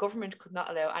 and the government could not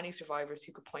allow any survivors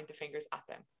who could point the fingers at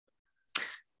them.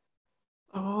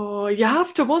 Oh, you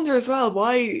have to wonder as well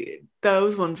why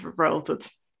those ones revolted.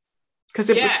 Because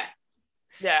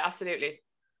yeah, absolutely.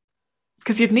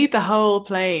 Because you'd need the whole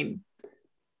plane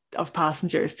of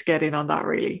passengers to get in on that,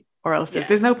 really, or else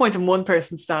there's no point in one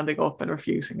person standing up and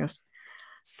refusing it.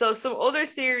 So some other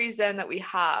theories then that we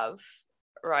have,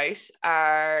 right,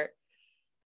 are,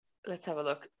 let's have a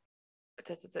look.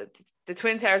 The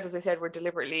Twin Towers, as I said, were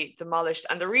deliberately demolished.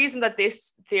 And the reason that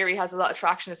this theory has a lot of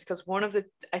traction is because one of the,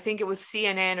 I think it was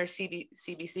CNN or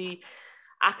CBC,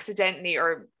 accidentally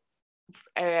or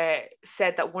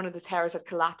said that one of the towers had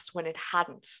collapsed when it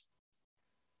hadn't.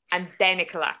 And then it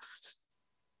collapsed.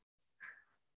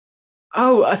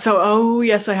 Oh,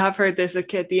 yes, I have heard this.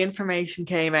 The information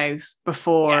came out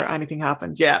before anything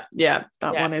happened. Yeah,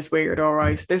 that one is weird. All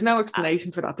right. There's no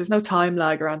explanation for that. There's no time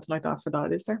lag or anything like that for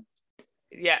that, is there?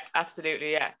 Yeah,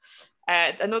 absolutely. Yeah.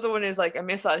 Another one is like a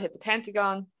missile hit the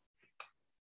Pentagon.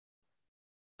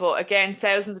 But again,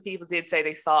 thousands of people did say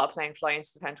they saw a plane fly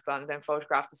into the Pentagon and then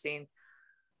photographed the scene.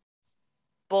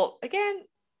 But again,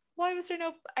 why was there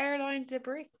no airline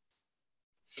debris?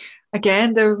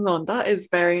 Again, there was none. That is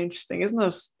very interesting, isn't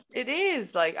it? It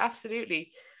is, like,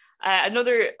 absolutely.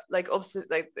 Another, like,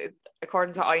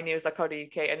 according to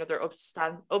iNews.co.uk, another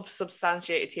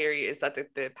unsubstantiated theory is that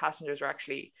the passengers were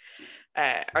actually,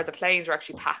 or the planes were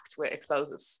actually packed with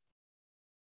explosives,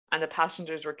 and the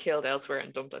passengers were killed elsewhere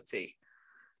and dumped at sea.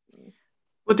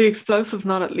 Would the explosives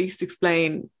not at least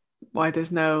explain why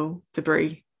there's no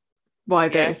debris? Why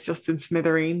it's just in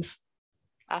smithereens?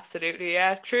 Absolutely,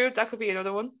 yeah, true. That could be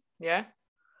another one. Yeah.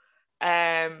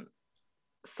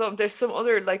 So there's some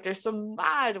other, like, there's some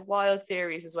mad wild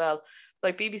theories as well,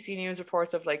 like BBC News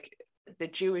reports of like the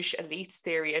Jewish elites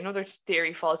theory. Another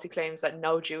theory falsely claims that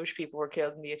no Jewish people were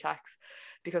killed in the attacks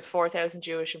because 4,000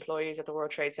 Jewish employees at the World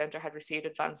Trade Center had received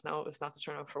advance notice not to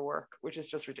turn up for work, which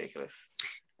is just ridiculous.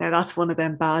 Now that's one of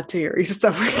them bad theories.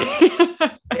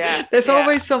 There's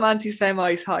always some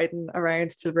anti-Semite hiding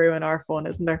around to ruin our fun,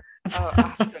 isn't there? Oh,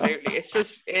 absolutely.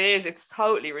 It's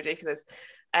totally ridiculous.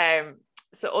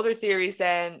 So other theories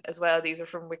then as well, these are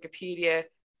from Wikipedia.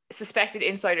 Suspected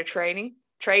insider trading.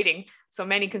 So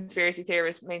many conspiracy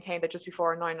theorists maintain that just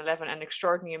before 9/11, an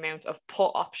extraordinary amount of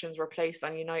put options were placed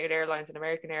on United Airlines and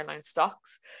American Airlines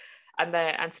stocks,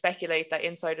 and speculate that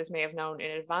insiders may have known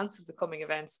in advance of the coming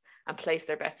events and placed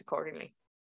their bets accordingly.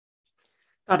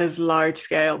 That is large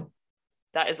scale.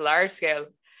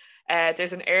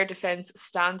 There's an air defense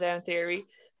stand down theory.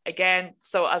 Again,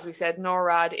 so as we said,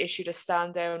 NORAD issued a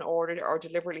stand down order or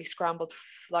deliberately scrambled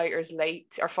fighter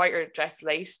jets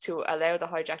late to allow the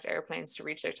hijacked airplanes to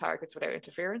reach their targets without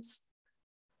interference.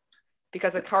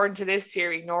 Because according to this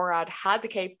theory, NORAD had the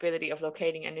capability of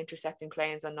locating and intercepting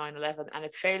planes on 9/11, and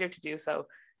its failure to do so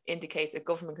indicates a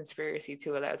government conspiracy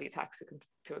to allow the attacks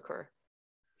to occur.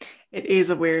 It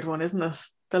is a weird one, isn't it?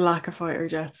 The lack of fighter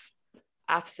jets.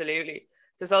 Absolutely.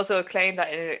 There's also a claim that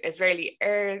Israeli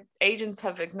air agents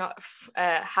have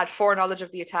had foreknowledge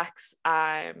of the attacks.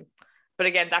 But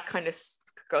again, that kind of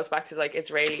goes back to like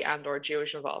Israeli and or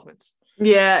Jewish involvement.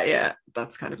 Yeah,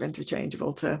 that's kind of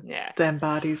interchangeable to them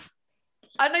baddies.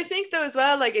 And I think though as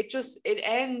well, like it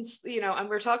ends, and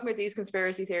we're talking about these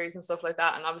conspiracy theories and stuff like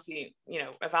that. And obviously,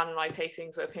 Evan and I take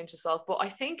things with a pinch of salt, but I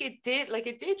think it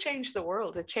did change the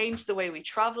world. It changed the way we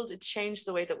traveled. It changed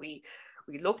the way that we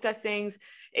looked at things.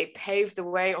 It paved the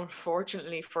way,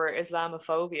 unfortunately, for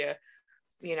Islamophobia,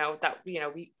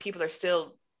 people are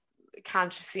still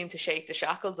can't seem to shake the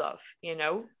shackles of,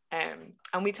 and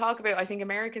we talk about, I think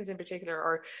Americans in particular,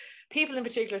 or people in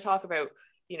particular, talk about,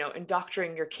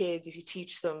 indoctrinating your kids if you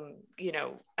teach them,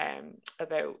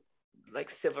 about like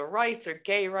civil rights or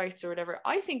gay rights or whatever.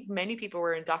 I think many people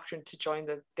were indoctrinated to join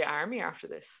the army after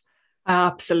this.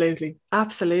 Absolutely.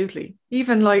 Absolutely.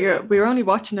 Even like we were only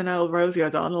watching an old Rosie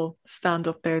O'Donnell stand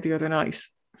up there the other night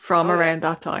from around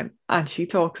that time. And she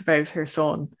talks about her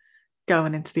son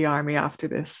going into the army after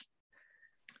this.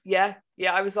 Yeah.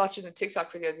 Yeah. I was watching a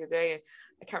TikTok video the other day and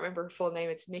I can't remember her full name.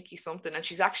 It's Nikki something. And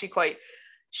she's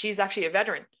actually a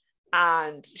veteran.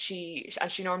 And she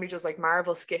normally does like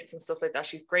Marvel skits and stuff like that.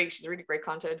 She's great. She's a really great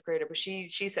content creator. But she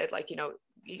said, like,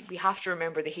 we have to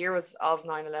remember the heroes of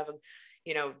 9/11,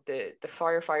 the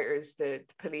firefighters, the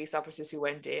police officers who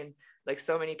went in, like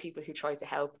so many people who tried to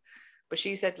help. But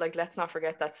she said, like, let's not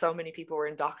forget that so many people were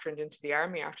indoctrinated into the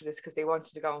army after this because they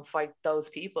wanted to go and fight those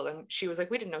people. And she was like,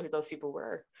 we didn't know who those people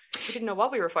were. We didn't know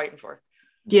what we were fighting for.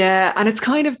 Yeah, and it's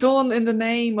kind of done in the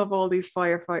name of all these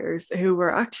firefighters who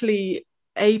were actually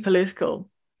apolitical.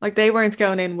 Like they weren't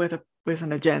going in with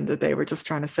an agenda. They were just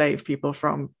trying to save people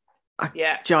from a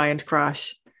giant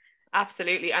crash.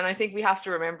 Absolutely. And I think we have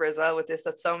to remember as well with this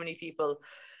that so many people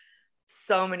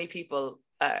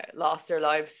lost their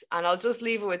lives. And I'll just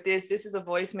leave it with this. This is a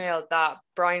voicemail that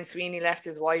Brian Sweeney left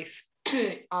his wife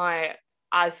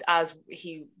as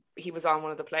he was on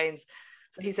one of the planes.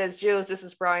 So he says, Jules, this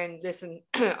is Brian. Listen,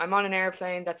 I'm on an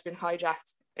airplane that's been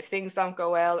hijacked. If things don't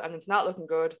go well and it's not looking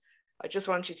good, I just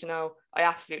want you to know I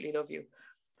absolutely love you.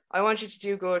 I want you to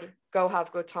do good, go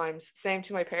have good times. Same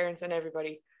to my parents and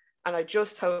everybody. And I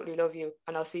just totally love you.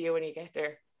 And I'll see you when you get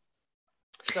there.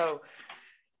 So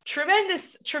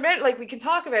tremendous, like we can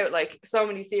talk about like so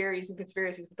many theories and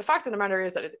conspiracies, but the fact of the matter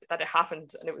is that it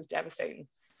happened and it was devastating.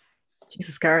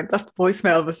 Jesus, Karen, that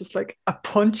voicemail was just like a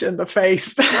punch in the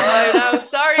face. I know.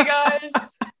 Sorry,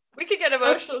 guys. We can get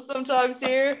emotional sometimes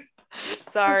here.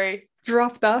 Sorry.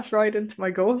 Drop that right into my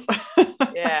gut.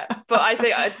 Yeah, but I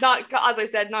think not, as I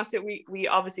said, not to we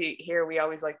obviously here we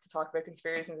always like to talk about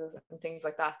conspiracies and things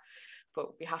like that,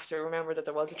 but we have to remember that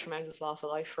there was a tremendous loss of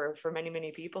life for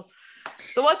many people.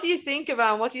 So what do you think,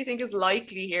 Evan? What do you think is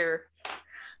likely here?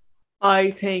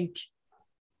 I think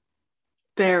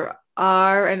there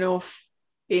are enough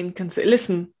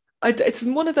listen, it's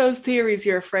one of those theories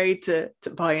you're afraid to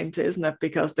buy into, isn't it?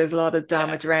 Because there's a lot of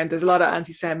damage around, there's a lot of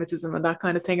anti-Semitism and that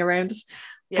kind of thing around it.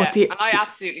 Yeah, and I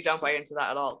absolutely don't buy into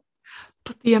that at all.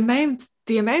 But the amount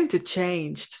it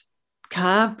changed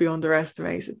can't be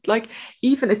underestimated. Like,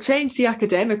 even it changed the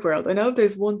academic world. I know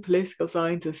there's one political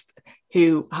scientist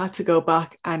who had to go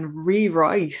back and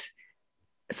rewrite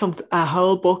a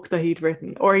whole book that he'd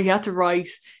written, or he had to write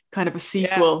kind of a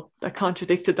sequel that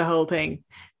contradicted the whole thing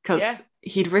because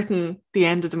he'd written the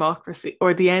end of democracy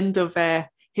or the end of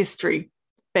history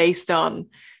based on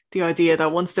the idea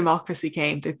that once democracy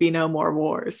came, there'd be no more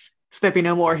wars. So there'd be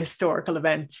no more historical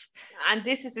events. And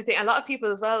this is the thing. A lot of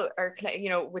people as well are,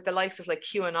 with the likes of like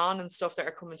QAnon and stuff that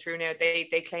are coming through now,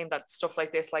 they claim that stuff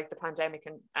like this, like the pandemic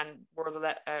and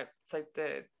like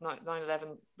the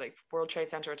 9/11, like World Trade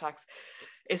Center attacks,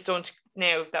 is done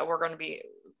now that we're going to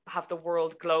have the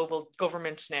world global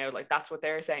government now. Like that's what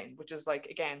they're saying, which is like,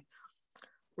 again,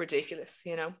 ridiculous,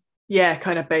 Yeah,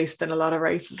 kind of based in a lot of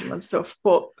racism and stuff.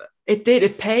 But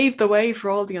it paved the way for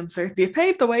all the uncertainty. It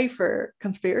paved the way for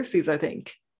conspiracies, I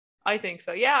think. I think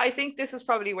so. Yeah, I think this is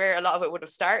probably where a lot of it would have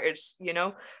started,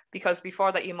 because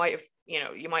before that you might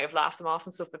have laughed them off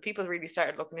and stuff, but people really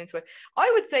started looking into it.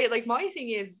 I would say, like, my thing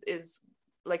is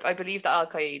like, I believe that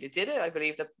Al-Qaeda did it. I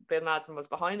believe that Bin Laden was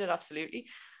behind it, absolutely.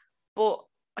 But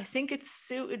I think it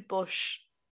suited Bush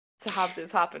to have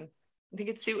this happen. I think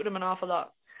it suited him an awful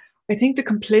lot. I think the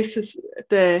complacency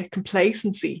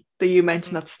that you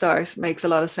mentioned at the start makes a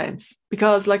lot of sense,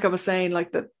 because like I was saying,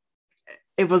 like that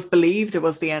it was believed it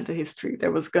was the end of history.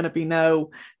 There was going to be there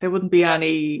wouldn't be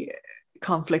any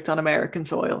conflict on American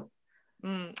soil.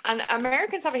 And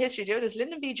Americans have a history doing this.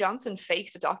 Lyndon B. Johnson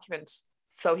faked a document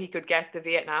so he could get the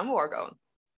Vietnam War going.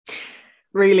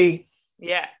 Really?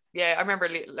 Yeah. I remember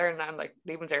learning that in like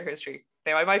Eavan's air history.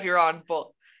 Now I might be wrong, but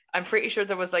I'm pretty sure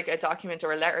there was like a document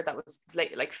or a letter that was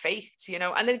like faked,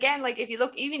 And then again, like if you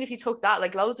look, even if you took that,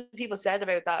 like loads of people said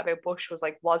about Bush was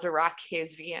Iraq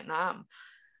his Vietnam?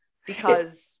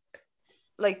 Because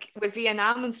like with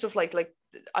Vietnam and stuff, like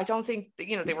I don't think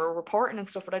that, they were reporting and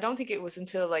stuff, but I don't think it was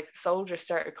until like soldiers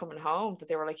started coming home that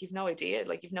they were like, you've no idea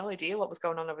what was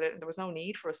going on over there. There was no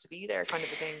need for us to be there, kind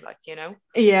of a thing, like,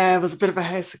 Yeah, it was a bit of a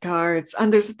house of cards.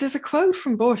 And there's a quote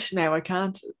from Bush now.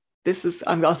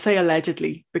 I'll say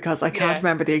allegedly because I can't Yeah.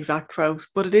 remember the exact quote,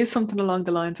 but it is something along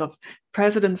the lines of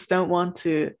presidents don't want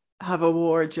to have a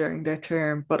war during their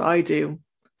term, but I do.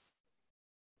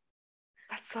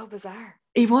 That's so bizarre.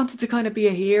 He wanted to kind of be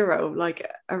a hero, like,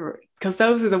 because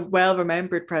those are the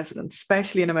well-remembered presidents,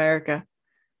 especially in America.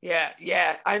 Yeah.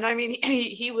 And I mean,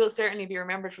 he will certainly be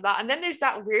remembered for that. And then there's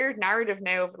that weird narrative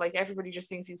now of like everybody just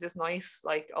thinks he's this nice,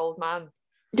 like, old man.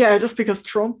 Yeah, just because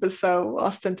Trump is so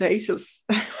ostentatious.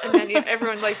 And then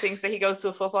everyone like thinks that he goes to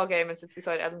a football game and sits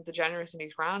beside Ellen DeGeneres and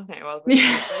he's grand now. All of a sudden,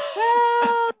 Yeah. it's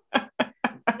like,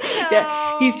 well,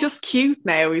 Yeah, he's just cute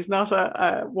now. He's not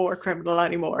a war criminal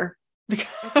anymore.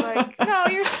 It's like, no,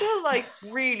 you're still like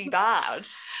really bad.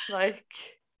 Like,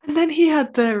 and then he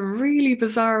had the really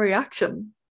bizarre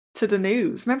reaction to the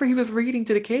news. Remember, he was reading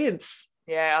to the kids.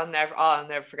 Yeah, I'll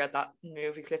never forget that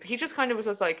movie clip. He just kind of was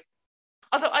just like,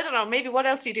 I don't know, maybe what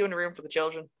else do you do in a room for the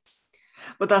children?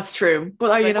 But that's true. But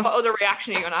like, what other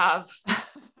reaction are you gonna have?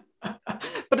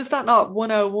 But is that not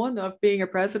 101 of being a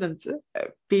president,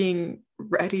 being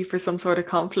ready for some sort of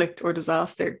conflict or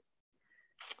disaster?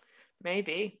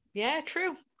 Maybe. Yeah,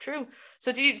 true.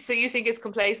 So you think it's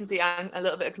complacency and a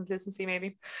little bit of consistency,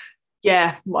 maybe?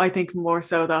 Yeah, I think more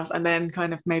so that, and then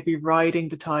kind of maybe riding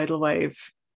the tidal wave.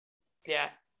 Yeah.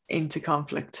 Into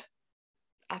conflict.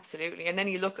 Absolutely. And then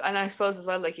you look, and I suppose as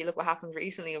well, like you look what happened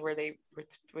recently where they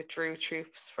withdrew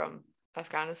troops from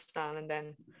Afghanistan, and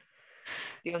then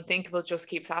the unthinkable just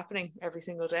keeps happening every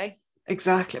single day.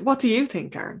 Exactly. What do you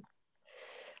think, Karen?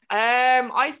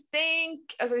 I think,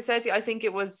 as I said to you, I think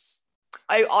it was,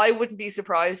 I wouldn't be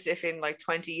surprised if in like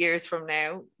 20 years from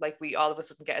now, like we all of a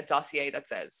sudden get a dossier that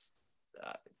says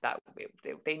that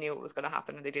they knew it was going to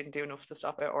happen and they didn't do enough to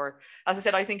stop it. Or, as I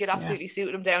said, I think it absolutely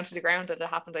suited them down to the ground that it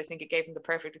happened. I think it gave them the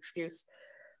perfect excuse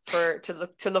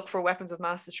to look for weapons of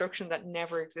mass destruction that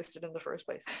never existed in the first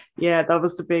place. Yeah, that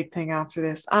was the big thing after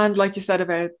this. And like you said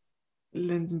about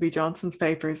Lyndon B. Johnson's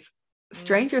papers,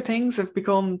 stranger things have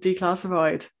become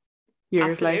declassified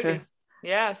years later.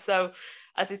 Yeah. So,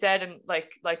 as I said, and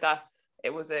like that,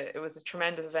 it was a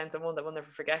tremendous event and one that we'll never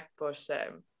forget. But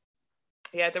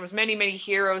yeah, there was many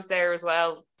heroes there as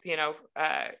well,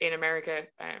 in America,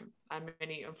 and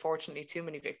many, unfortunately, too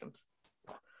many victims.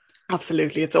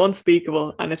 Absolutely, it's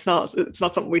unspeakable, and it's not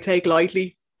something we take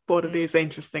lightly, but it is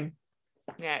interesting.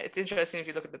 Yeah, it's interesting if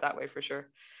you look at it that way, for sure.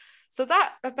 So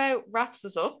that about wraps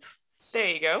us up. There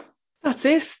you go. That's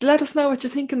it. Let us know what you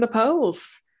think in the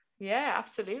polls. Yeah,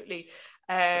 absolutely.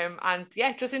 And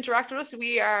yeah, just interact with us.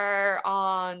 We are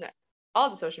on all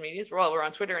the social medias. We're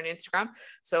on Twitter and Instagram.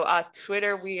 So at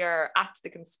Twitter, we are at The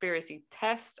Conspiracy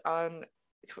Test. On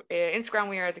Instagram,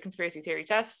 we are The Conspiracy Theory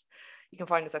Test. You can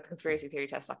find us at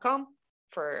conspiracytheorytest.com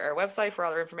for our website, for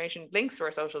all our information. Links to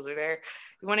our socials are there.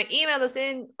 If you want to email us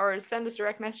in or send us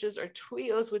direct messages or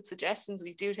tweet us with suggestions,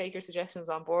 we do take your suggestions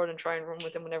on board and try and run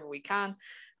with them whenever we can.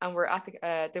 And we're at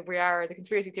we are the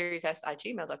conspiracy theory test at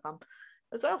gmail.com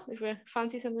as well, if you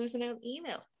fancy sending us an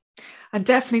email. And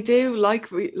definitely do,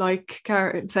 like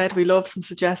Karen said, we love some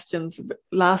suggestions.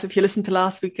 If you listened to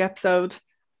last week's episode,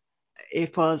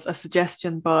 it was a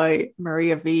suggestion by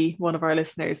Maria V, one of our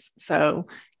listeners. So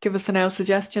give us an L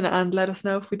suggestion and let us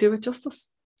know if we do it justice.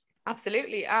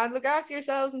 Absolutely. And look after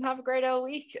yourselves and have a great L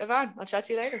week. Eavan, I'll chat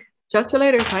to you later. Chat to you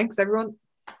later. Thanks, everyone.